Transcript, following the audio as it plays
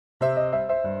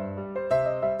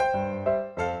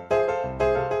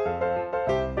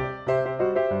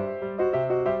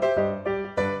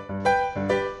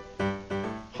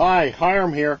Hi,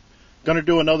 Hiram here. Going to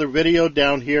do another video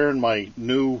down here in my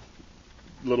new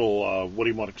little,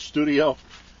 studio.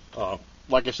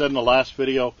 Like I said in the last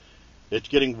video, it's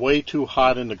getting way too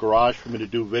hot in the garage for me to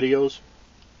do videos.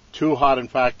 Too hot, in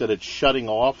fact, that it's shutting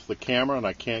off the camera and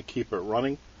I can't keep it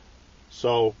running.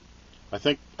 So I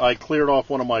think I cleared off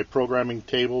one of my programming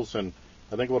tables, and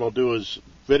I think what I'll do is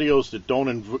videos that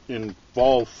don't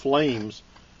involve flames,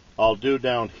 I'll do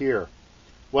down here.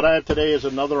 What I have today is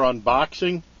another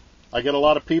unboxing. I get a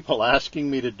lot of people asking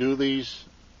me to do these.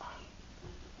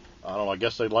 I don't know, I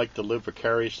guess they like to live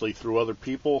vicariously through other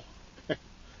people.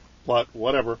 But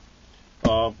whatever.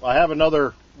 I have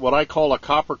another, what I call a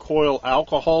copper coil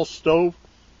alcohol stove.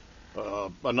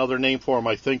 Another name for them,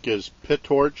 I think, is pit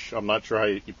torch. I'm not sure how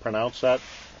you pronounce that.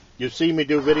 You've seen me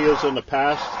do videos in the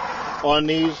past on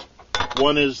these.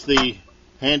 One is the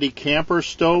handy camper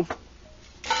stove.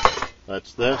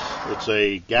 That's this. It's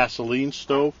a gasoline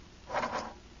stove.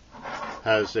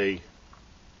 Has a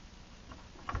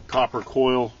copper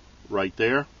coil right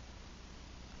there.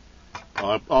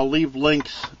 I'll leave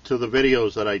links to the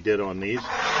videos that I did on these.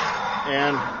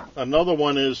 And another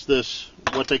one is this,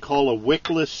 what they call a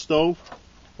wickless stove.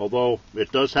 Although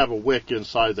it does have a wick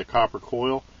inside the copper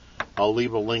coil. I'll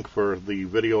leave a link for the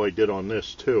video I did on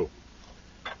this too.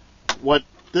 What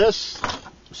this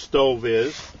stove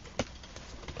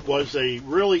was a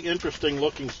really interesting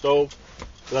looking stove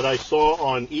that I saw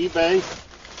on eBay.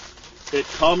 It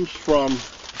comes from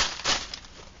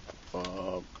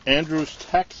Andrews,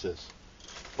 Texas,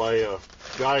 by a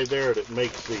guy there that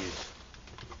makes these.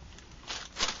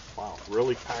 Wow,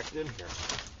 really packed in here.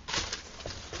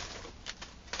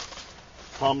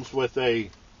 Comes with a,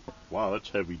 wow, that's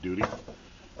heavy duty.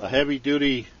 A heavy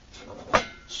duty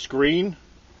screen.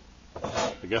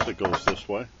 I guess it goes this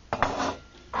way.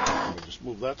 Let me just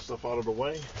move that stuff out of the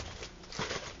way.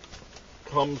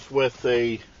 Comes with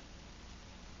a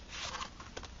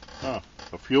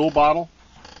fuel bottle.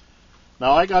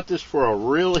 Now I got this for a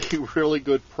really, really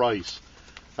good price.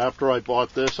 After I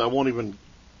bought this, I won't even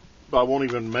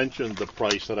mention the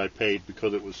price that I paid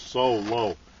because it was so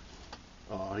low.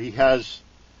 He has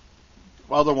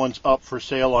other ones up for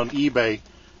sale on eBay,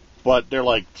 but they're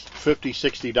like $50,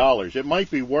 $60. It might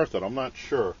be worth it, I'm not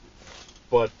sure.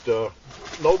 But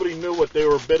nobody knew what they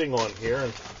were bidding on here,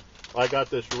 and I got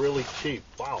this really cheap.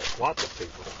 Wow, lots of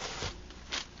paper.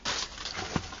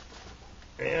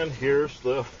 And here's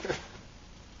the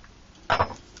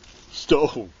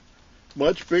stove.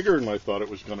 Much bigger than I thought it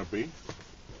was going to be.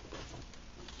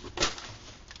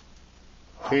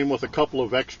 Came with a couple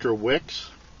of extra wicks.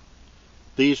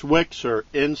 These wicks are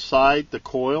inside the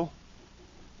coil.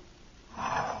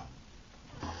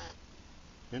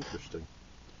 Interesting.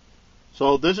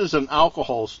 So this is an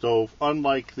alcohol stove,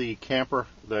 unlike the camper,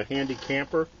 the handy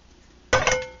camper.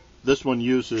 This one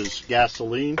uses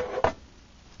gasoline.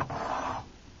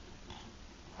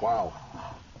 Wow.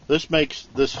 This makes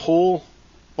this whole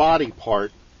body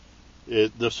part,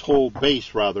 this whole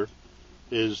base rather,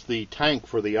 is the tank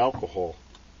for the alcohol.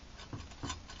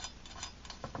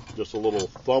 Just a little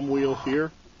thumb wheel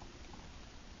here.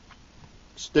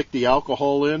 Stick the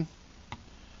alcohol in.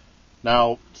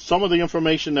 Now, some of the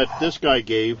information that this guy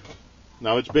gave,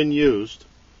 now it's been used,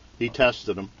 he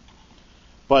tested them,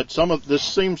 but some of this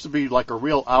seems to be like a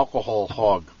real alcohol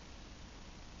hog.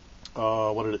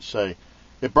 What did it say?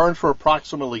 It burns for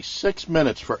approximately 6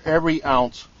 minutes for every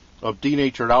ounce of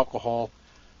denatured alcohol,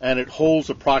 and it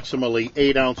holds approximately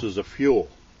 8 ounces of fuel.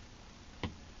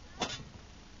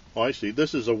 Oh, I see.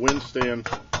 This is a wind stand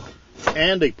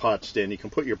and a pot stand. You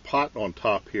can put your pot on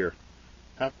top here.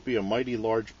 Have to be a mighty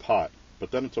large pot,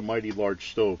 but then it's a mighty large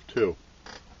stove too.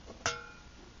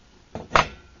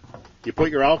 You put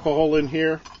your alcohol in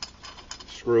here,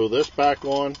 screw this back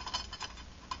on,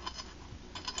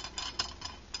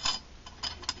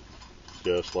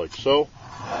 just like so.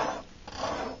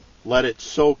 Let it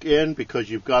soak in, because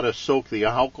you've got to soak the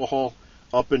alcohol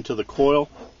up into the coil.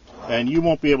 And you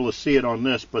won't be able to see it on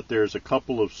this, but there's a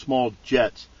couple of small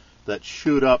jets that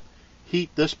shoot up,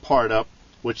 heat this part up,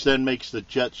 which then makes the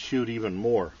jets shoot even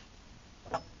more.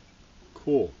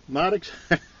 Cool. Not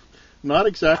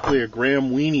exactly a Graham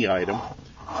weenie item.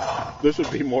 This would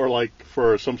be more like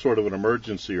for some sort of an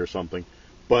emergency or something.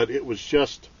 But it was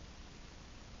just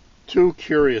too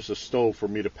curious a stove for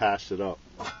me to pass it up.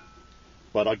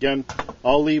 But again,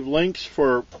 I'll leave links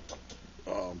for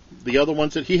the other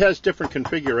ones. That he has different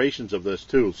configurations of this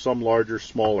too. Some larger,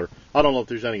 smaller. I don't know if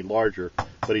there's any larger,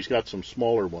 but he's got some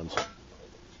smaller ones.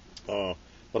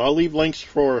 But I'll leave links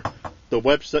for the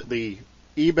website, the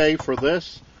eBay for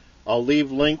this. I'll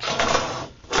leave links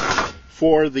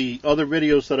for the other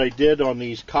videos that I did on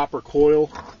these copper coil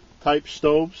type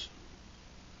stoves.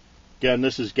 Again,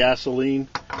 this is gasoline,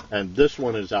 and this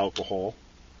one is alcohol.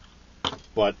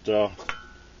 But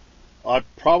I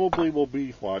probably will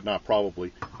be, well, not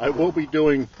probably, I will be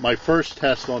doing my first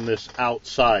test on this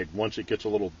outside once it gets a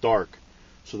little dark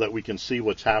so that we can see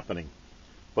what's happening.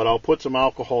 But I'll put some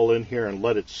alcohol in here and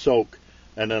let it soak,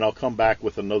 and then I'll come back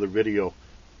with another video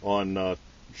on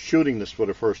shooting this for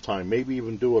the first time, maybe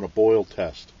even doing a boil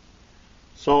test.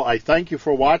 So I thank you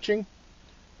for watching.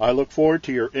 I look forward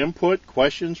to your input,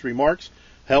 questions, remarks,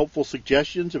 helpful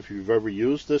suggestions if you've ever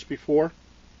used this before.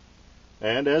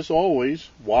 And as always,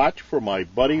 watch for my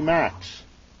buddy Max.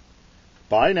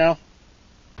 Bye now.